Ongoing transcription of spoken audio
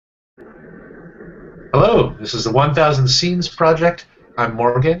Hello, this is the 1000 Scenes Project. I'm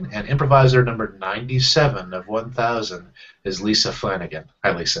Morgan, and improviser number 97 of 1000 is Lisa Flanagan.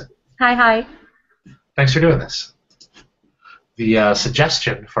 Hi, Lisa. Hi, hi. Thanks for doing this. The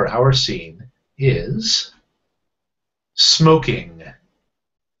suggestion for our scene is smoking.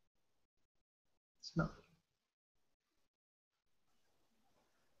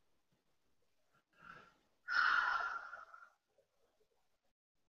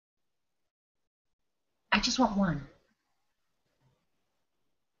 I just want one.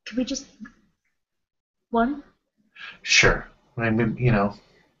 Can we just one? Sure. I mean,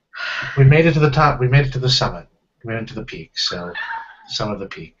 we made it to the top. We made it to the summit. We made it to the peak. So, some of the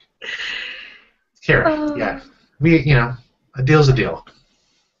peak. Here, Oh, yeah. A deal's a deal.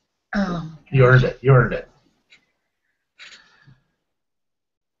 oh You gosh. earned it. You earned it.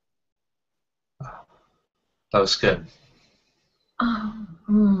 That was good.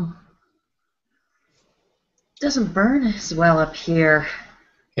 Oh, doesn't burn as well up here.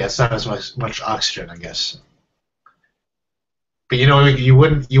 Yeah, it's not as much oxygen, I guess. But you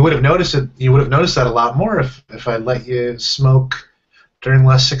would have noticed it. You would have noticed that a lot more if I let you smoke during the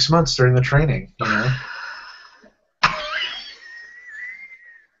last 6 months during the training. Uh,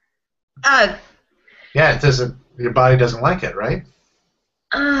 Yeah, it doesn't. Your body doesn't like it, right?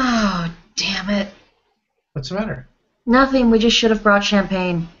 oh, damn it. What's the matter? Nothing. We just should have brought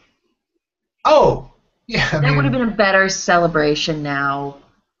champagne. Oh, yeah. I That would have mean, been a better celebration now.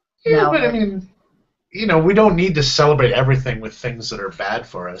 yeah, Now but I that mean, we don't need to celebrate everything with things that are bad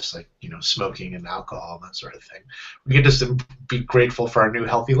for us, like smoking and alcohol and that sort of thing. We can just be grateful for our new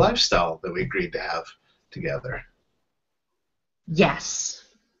healthy lifestyle that we agreed to have together. yes,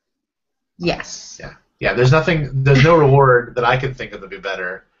 yes. Yeah. Yeah, there's no reward that I can think of that would be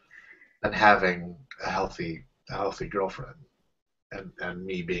better than having a healthy girlfriend and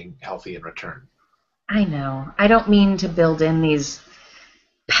me being healthy in return. I know. I don't mean to build in these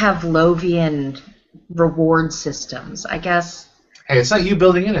Pavlovian reward systems. I guess. Hey, it's not you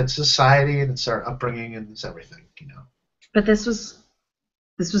building it, it's society and it's our upbringing and it's everything. But this was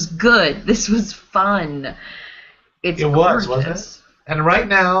good. This was fun. It's It was, wasn't it? gorgeous. And right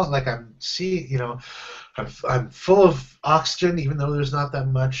now, like I'm full of oxygen, even though there's not that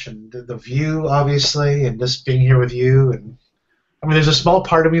much, and the view, obviously, and just being here with you, and I mean, there's a small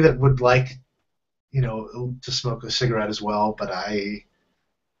part of me that would like to smoke a cigarette as well, but I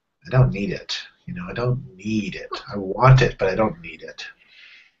don't need it. I don't need it. I want it, but I don't need it.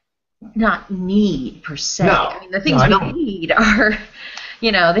 Not need per se. I No, mean, the no, things I we don't. need are,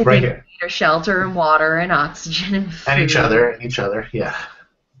 the Right things here, we need are shelter and water and oxygen and and each other, food. and each other. Yeah,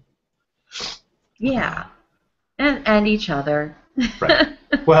 Yeah, and each other. right.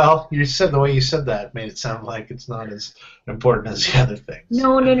 Well, you said the way you said that made it sound like it's not as important as the other things.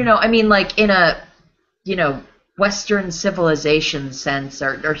 No, no, no, no. I mean, like in a, you know, Western civilization sense,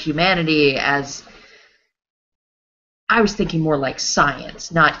 or humanity as I was thinking more like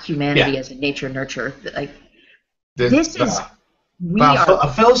science, not Yeah, humanity as a nature nurture. Like the, this is, the we Well,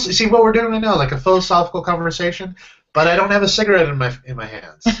 are. see what we're doing right now, like a philosophical conversation, but I don't have a cigarette in my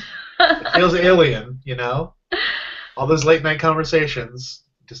hands. It feels alien. All those late night conversations,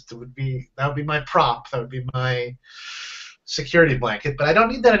 just that would be my prop. That would be my security blanket. But I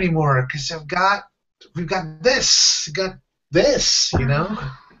don't need that anymore because we've got this. We've got this.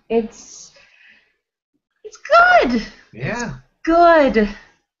 It's it's good. It's Yeah. good.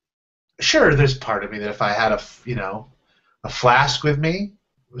 Sure, there's part of me that if I had a flask with me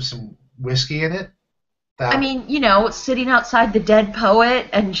with some whiskey in it, I that mean, sitting outside the Dead Poet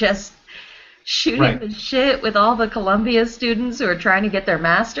and just shooting right. the shit with all the Columbia students who are trying to get their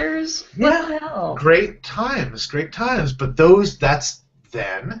masters. What Yeah, the hell? great times, great times. But that's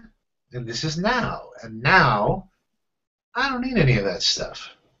then, and this is now. And now, I don't need any of that stuff.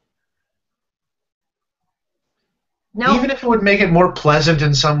 Nope. Even if it would make it more pleasant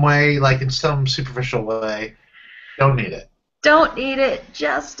in some way, like in some superficial way, don't need it. Don't need it.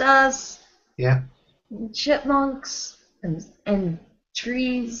 Just us, Yeah, chipmunks, and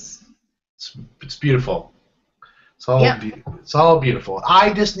trees. it's beautiful. It's all Yep. beautiful. It's all beautiful.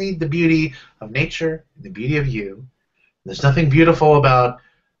 I just need the beauty of nature and the beauty of you. There's nothing beautiful about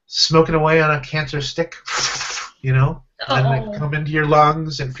smoking away on a cancer stick, letting it Oh. come into your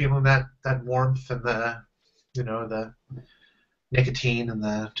lungs and feeling that warmth and the nicotine and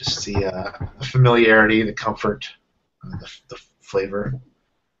the familiarity, the comfort, the flavor.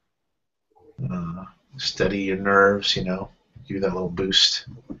 Steady your nerves, give you that little boost.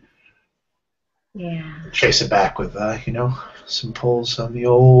 Yeah. Chase it back with some pulls on the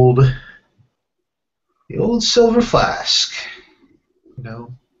old silver flask.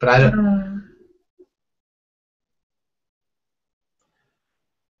 But I don't. Uh,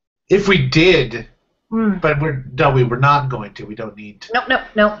 If we did, Mm. but we were not going to. We don't need to.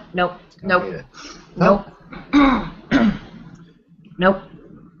 Nope. Don't need it. Nope. Nope.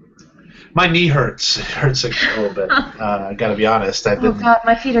 My knee hurts. It hurts a little bit. I gotta be honest. I've Oh been. God,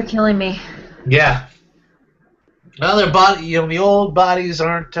 my feet are killing me. Yeah. Well, their body, the old bodies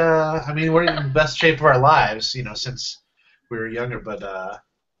aren't. I mean, we're in the best shape of our lives, since we were younger. But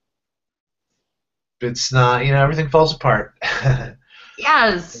it's not. Everything falls apart.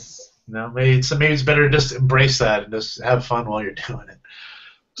 Yes. Maybe it's better to just embrace that and just have fun while you're doing it.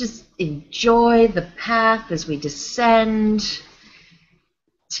 Just enjoy the path as we descend.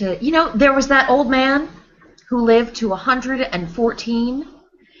 There was that old man who lived to 114,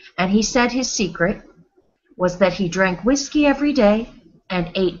 and he said his secret was that he drank whiskey every day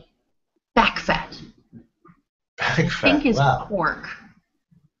and ate back fat. Back fat. I think is Wow. pork.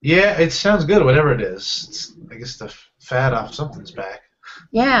 Yeah, it sounds good, whatever it is. I guess the fat off something's back.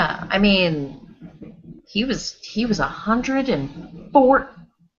 Yeah, I mean, he was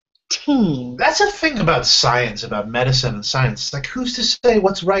 114. That's a thing about science, about medicine and science. Like, who's to say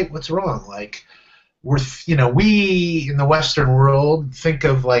what's right, what's wrong? Like, we in the Western world think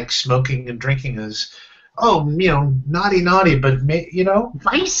of like smoking and drinking as, naughty, but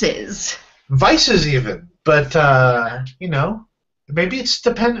Vices. vices even. But maybe it's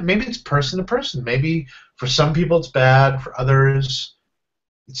dependent. Maybe it's person to person. Maybe for some people it's bad. For others,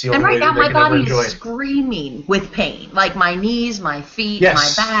 it's the only And way right now they my can ever body enjoy is it. screaming with pain, like my knees, my feet,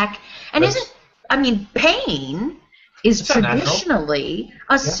 Yes. my back. And pain is It's not natural. traditionally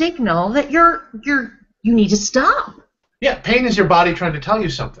a signal that you need to stop. Yeah, pain is your body trying to tell you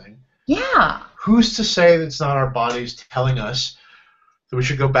something. Yeah. Who's to say that it's not our bodies telling us that we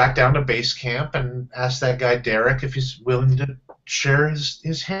should go back down to base camp and ask that guy Derek if he's willing to share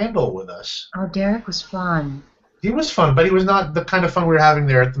his handle with us? Oh, Derek was fun. He was fun, but he was not the kind of fun we were having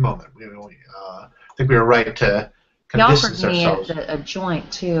there at the moment. I think we were right to He kind of offered distance me ourselves. a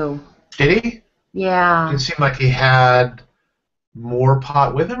joint too. Did he? Yeah. Did it seem like he had more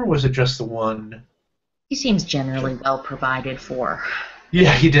pot with him, or was it just the one? He seems generally well provided for.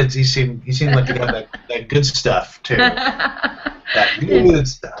 Yeah, he did. He seemed like he had that good stuff too. That good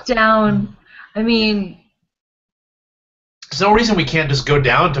stuff. Down. I mean, There's no reason we can't just go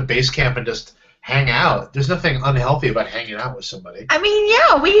down to base camp and just hang out. There's nothing unhealthy about hanging out with somebody. I mean,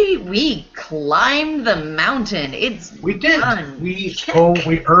 yeah, we climbed the mountain. We did. fun.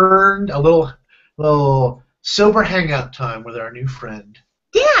 We earned a little sober hangout time with our new friend.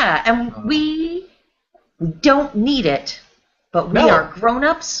 Yeah, and we don't need it, but we No. are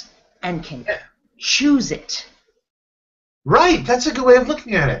grown-ups and can choose it. Right. That's a good way of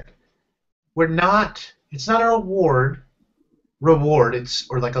looking at it. It's not a reward. It's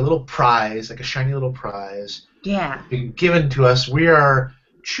like a little prize, like a shiny little prize Yeah. being given to us. We are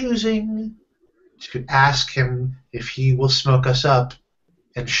choosing to ask him if he will smoke us up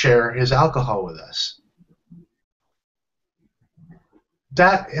and share his alcohol with us.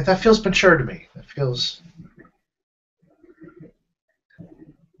 That feels mature to me. That feels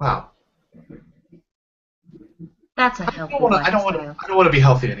wow. That's a healthy I don't lifestyle. want to be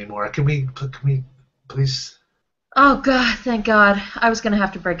healthy anymore. Can we please? Oh, God, thank God. I was going to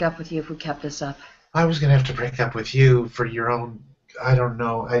have to break up with you if we kept this up. I was gonna have to break up with you for your own. I don't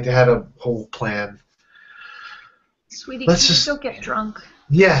know. I had a whole plan. Sweetie, Let's can just- you go get drunk?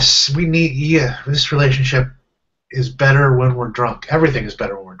 Yes, we need. Yeah, this relationship is better when we're drunk. Everything is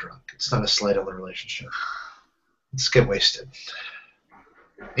better when we're drunk. It's not a slight on the relationship. Let's get wasted.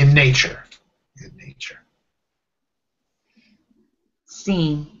 In nature. In nature.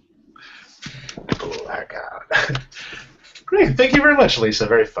 Scene. Blackout. Great. Thank you very much, Lisa.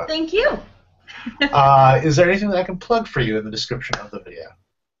 Very fun. Thank you. Is there anything that I can plug for you in the description of the video?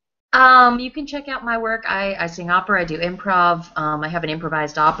 You can check out my work. I sing opera. I do improv. I have an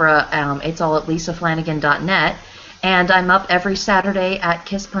improvised opera. It's all at lisaflanagan.net. And I'm up every Saturday at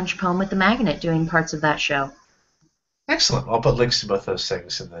Kiss Punch Poem with the Magnet doing parts of that show. Excellent. I'll put links to both those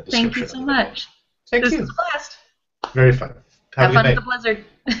things in the description. Thank you so of the video. much. Thank This you. was a blast. Very fun. Have a fun good at night. the blizzard.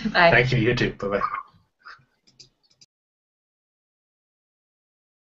 Bye. Thank you. You too. Bye-bye.